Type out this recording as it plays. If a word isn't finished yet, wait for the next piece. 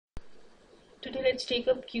today let's take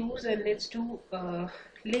up queues and let's do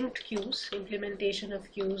linked queues, implementation of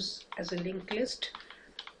queues as a linked list.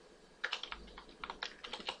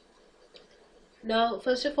 Now,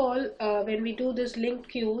 first of all, when we do this linked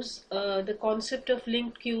queues, the concept of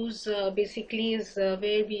linked queues basically is where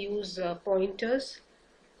we use pointers.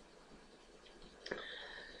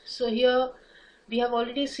 So here we have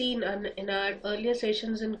already seen in our earlier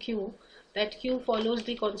sessions in queue that queue follows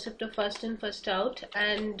the concept of first in, first out,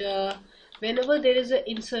 and whenever there is an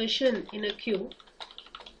insertion in a queue,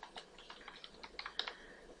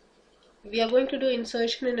 we are going to do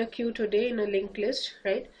insertion in a queue today in a linked list,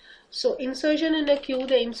 right? So insertion in a queue,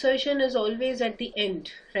 the insertion is always at the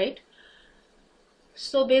end, right?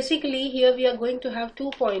 So basically here we are going to have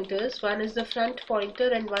two pointers, one is the front pointer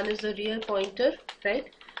and one is the rear pointer, right?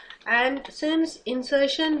 And since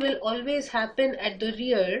insertion will always happen at the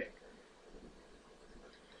rear,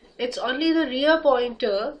 it's only the rear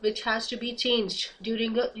pointer which has to be changed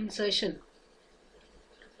during the insertion.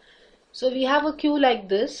 So we have a queue like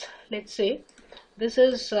this. Let's say this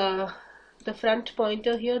is the front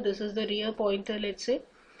pointer here, this is the rear pointer, let's say,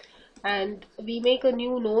 and we make a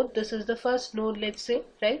new node. This is the first node, let's say,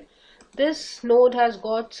 right? This node has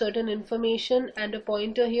got certain information and a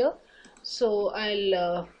pointer here, so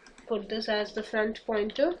I'll put this as the front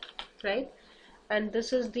pointer, right? And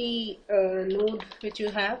this is the node which you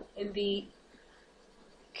have in the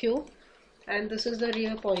queue, and this is the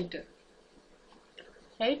rear pointer,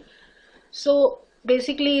 right? So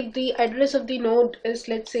basically if the address of the node is,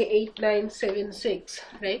 let's say, 8976,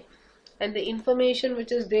 right, and the information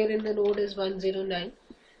which is there in the node is 109,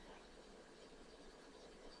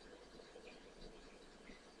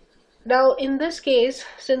 now in this case,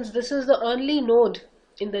 since this is the only node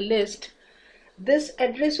in the list, this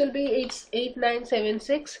address will be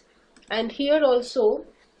 8976, and here also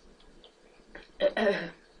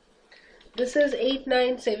this is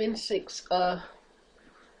 8976,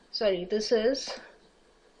 sorry, this is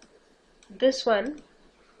this one,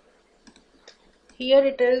 here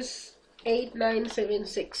it is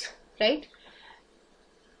 8976, right?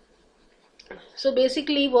 So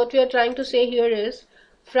basically what we are trying to say here is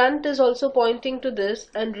front is also pointing to this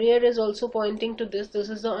and rear is also pointing to this. This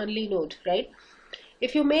is the only node, right?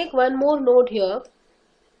 If you make one more node here,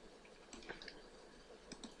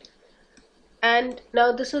 and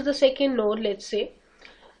now this is the second node, let's say,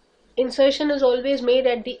 insertion is always made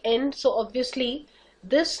at the end, so obviously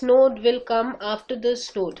this node will come after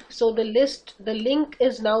this node. So the link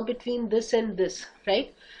is now between this and this,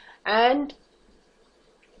 right? And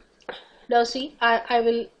now see, I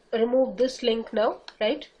will remove this link now,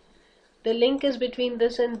 right? The link is between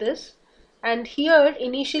this and this, and here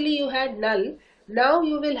initially you had null. Now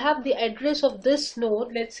you will have the address of this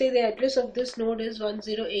node. Let's say the address of this node is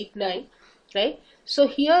 1089, right? So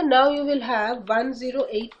here now you will have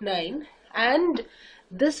 1089, and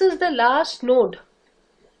this is the last node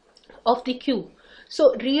of the queue.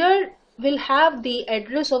 So rear will have the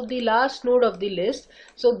address of the last node of the list,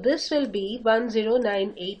 so this will be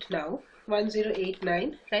 1098 now,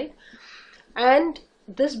 1089, right? And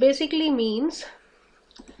this basically means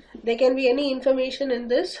there can be any information in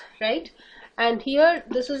this, right? And here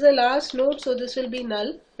this is the last node, so this will be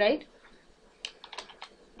null, right?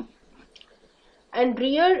 And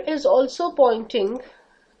rear is also pointing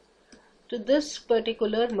to this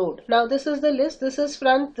particular node. Now this is the list, this is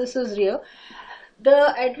front, this is rear.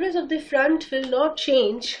 The address of the front will not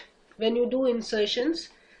change when you do insertions.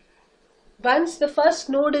 Once the first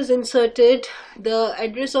node is inserted, the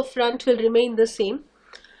address of front will remain the same,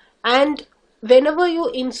 and whenever you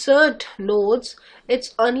insert nodes,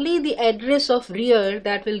 it's only the address of rear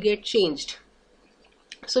that will get changed.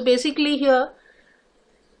 So basically here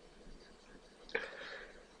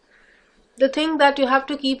the thing that you have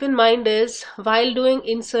to keep in mind is, while doing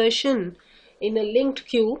insertion in a linked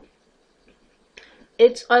queue,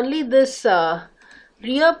 it's only this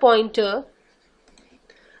rear pointer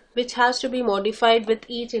which has to be modified with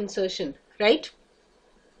each insertion, right?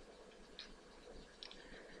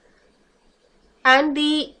 And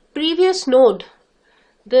the previous node,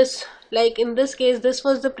 this, like in this case, this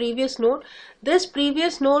was the previous node. This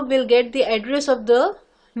previous node will get the address of the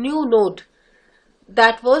new node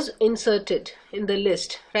that was inserted in the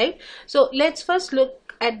list, right? So let's first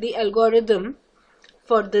look at the algorithm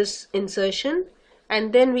for this insertion,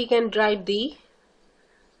 and then we can write the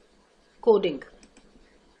coding.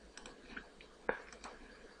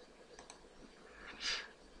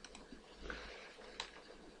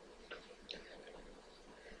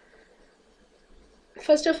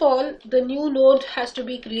 First of all, the new node has to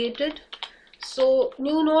be created. So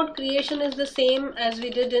new node creation is the same as we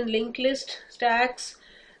did in linked list, stacks,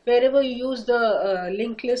 wherever you use the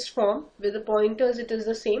linked list form with the pointers, it is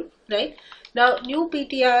the same, right? Now new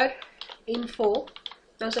PTR info.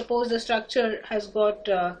 Now suppose the structure has got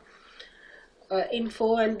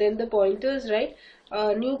info and then the pointers, right?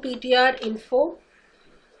 New PTR info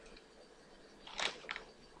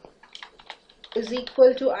is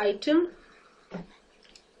equal to item,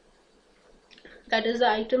 that is the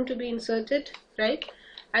item to be inserted, right?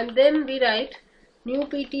 And then we write new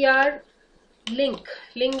PTR link.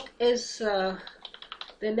 Link is the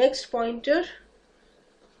next pointer.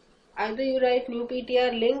 Either you write new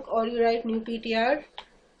PTR link or you write new PTR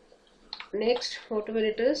next, whatever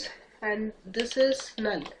it is, and this is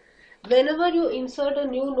null. Whenever you insert a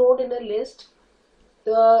new node in a list,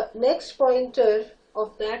 the next pointer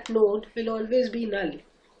of that node will always be null,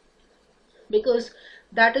 because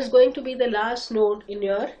that is going to be the last node in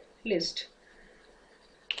your list.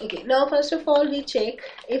 Okay, now first of all we check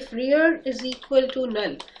if rear is equal to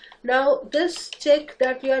null. Now this check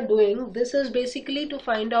that we are doing, this is basically to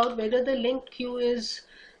find out whether the linked queue is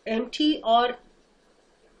empty or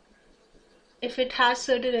if it has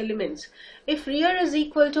certain elements. If rear is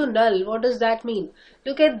equal to null, what does that mean?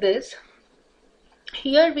 Look at this.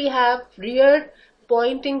 Here we have rear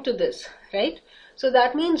pointing to this, right? So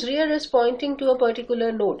that means rear is pointing to a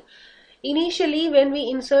particular node. Initially when we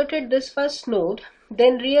inserted this first node,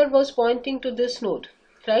 then rear was pointing to this node,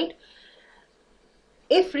 right?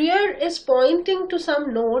 If rear is pointing to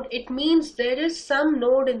some node, it means there is some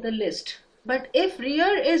node in the list. But if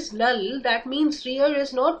rear is null, that means rear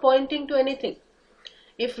is not pointing to anything.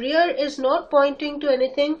 If rear is not pointing to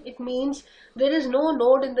anything, it means there is no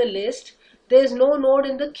node in the list, there is no node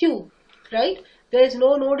in the queue, right? There is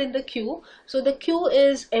no node in the queue, so the queue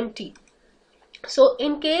is empty. So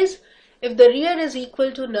in case if the rear is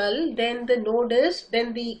equal to null, then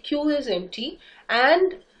the queue is empty,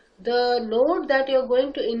 and the node that you are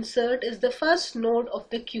going to insert is the first node of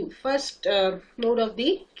the queue, node of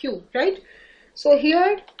the queue, right? So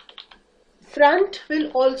here front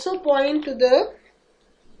will also point to the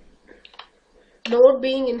node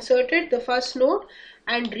being inserted, the first node,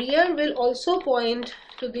 and rear will also point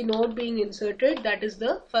to the node being inserted, that is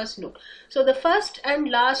the first node. So the first and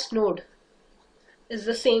last node is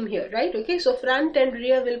the same here, right? Okay, so front and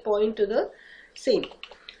rear will point to the same.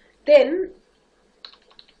 Then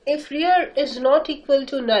if rear is not equal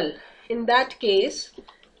to null, in that case,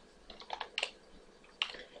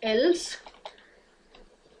 else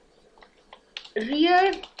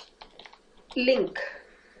rear link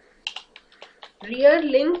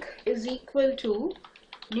is equal to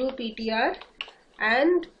new PTR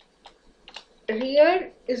and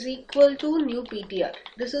rear is equal to new PTR.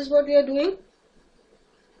 This is what we are doing.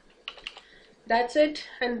 That's it.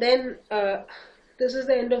 And then this is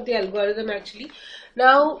the end of the algorithm actually.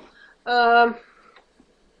 Now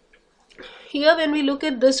here when we look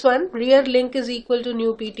at this one, rear link is equal to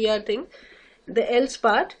new PTR thing, the else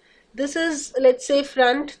part, this is let's say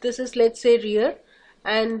front, this is let's say rear,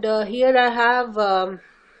 and here I have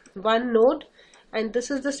one node and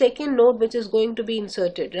this is the second node which is going to be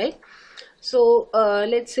inserted, right? So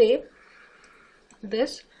let's say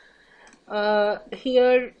this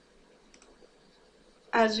here,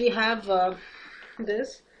 as we have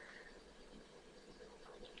this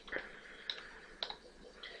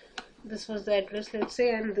was the address, let's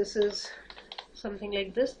say, and this is something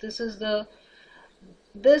like this.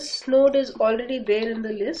 This node is already there in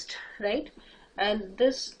the list, right? And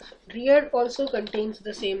this rear also contains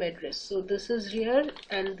the same address. So this is rear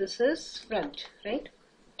and this is front, right?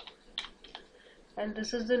 And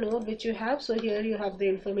this is the node which you have. So here you have the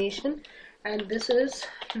information, and this is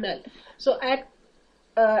null. So at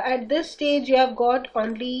this stage you have got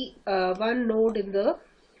only one node in the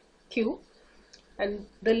queue, and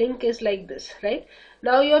the link is like this, right?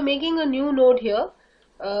 Now you are making a new node here.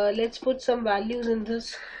 Let's put some values in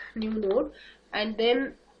this new node, and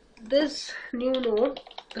then this new node,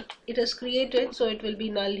 it is created, so it will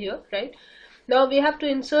be null here, right? Now we have to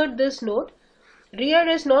insert this node. Rear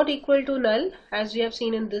is not equal to null, as we have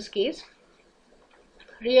seen in this case.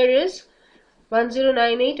 Rear is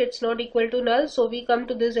 1098, it's not equal to null, so we come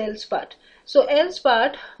to this else part. So else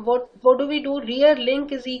part, what do we do? Rear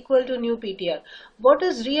link is equal to new PTR. What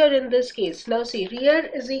is rear in this case? Now see, rear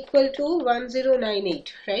is equal to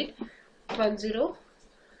 1098, right?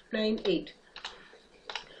 1098.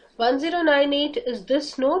 1098 is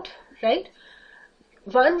this node, right?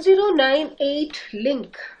 1098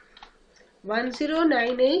 link.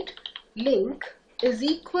 1098 link is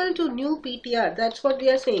equal to new PTR. That's what we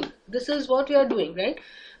are saying. This is what we are doing, right?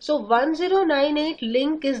 So 1098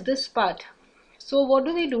 link is this part. So what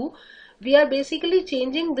do? We are basically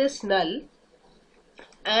changing this null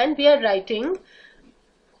and we are writing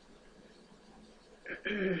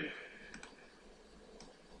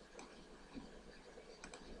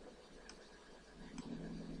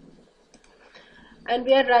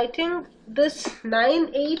this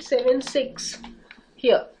 9876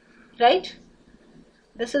 here, right?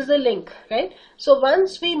 This is the link, right? So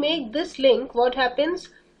once we make this link, what happens?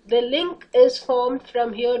 The link is formed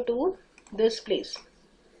from here to this place,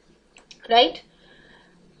 right?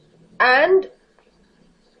 And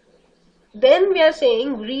then we are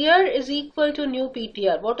saying rear is equal to new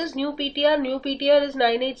PTR. What is new PTR? New PTR is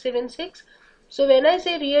 9876. So when I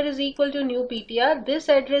say rear is equal to new PTR, this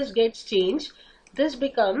address gets changed. This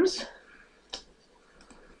becomes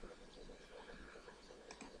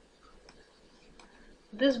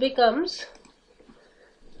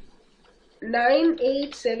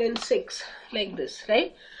 9876, like this,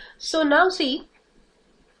 right? So now see,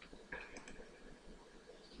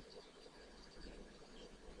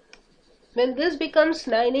 when this becomes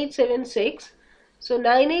 9876, so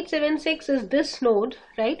 9876 is this node,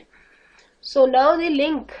 right? So now the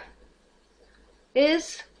link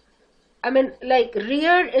is,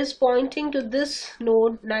 rear is pointing to this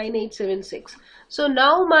node 9876. So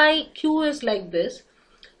now my queue is like this.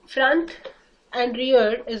 Front and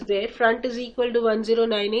rear is there. Front is equal to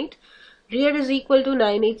 1098. Rear is equal to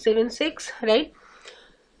 9876, right?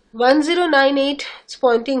 1098 it's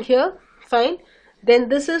pointing here, fine. Then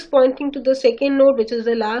this is pointing to the second node, which is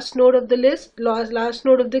the last node of the list, last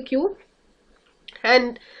node of the queue.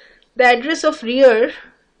 And the address of rear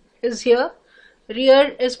is here.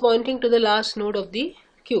 Rear is pointing to the last node of the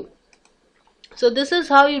queue. So this is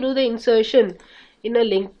how you do the insertion in a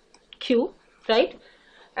linked queue, right?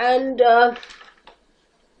 And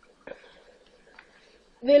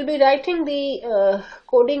we'll be writing the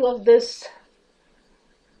coding of this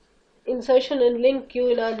insertion in linked queue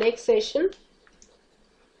in our next session.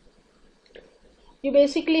 You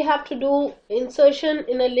basically have to do insertion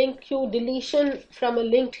in a linked queue, deletion from a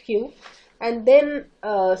linked queue, and then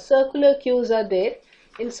circular queues are there.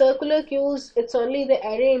 In circular queues, it's only the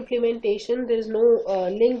array implementation. There is no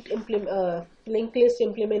linked list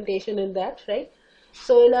implementation in that, right?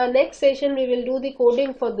 So in our next session, we will do the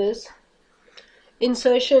coding for this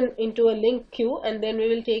insertion into a linked queue, and then we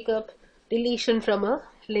will take up deletion from a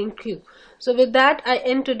linked queue. So with that, I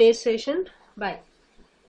end today's session. Bye.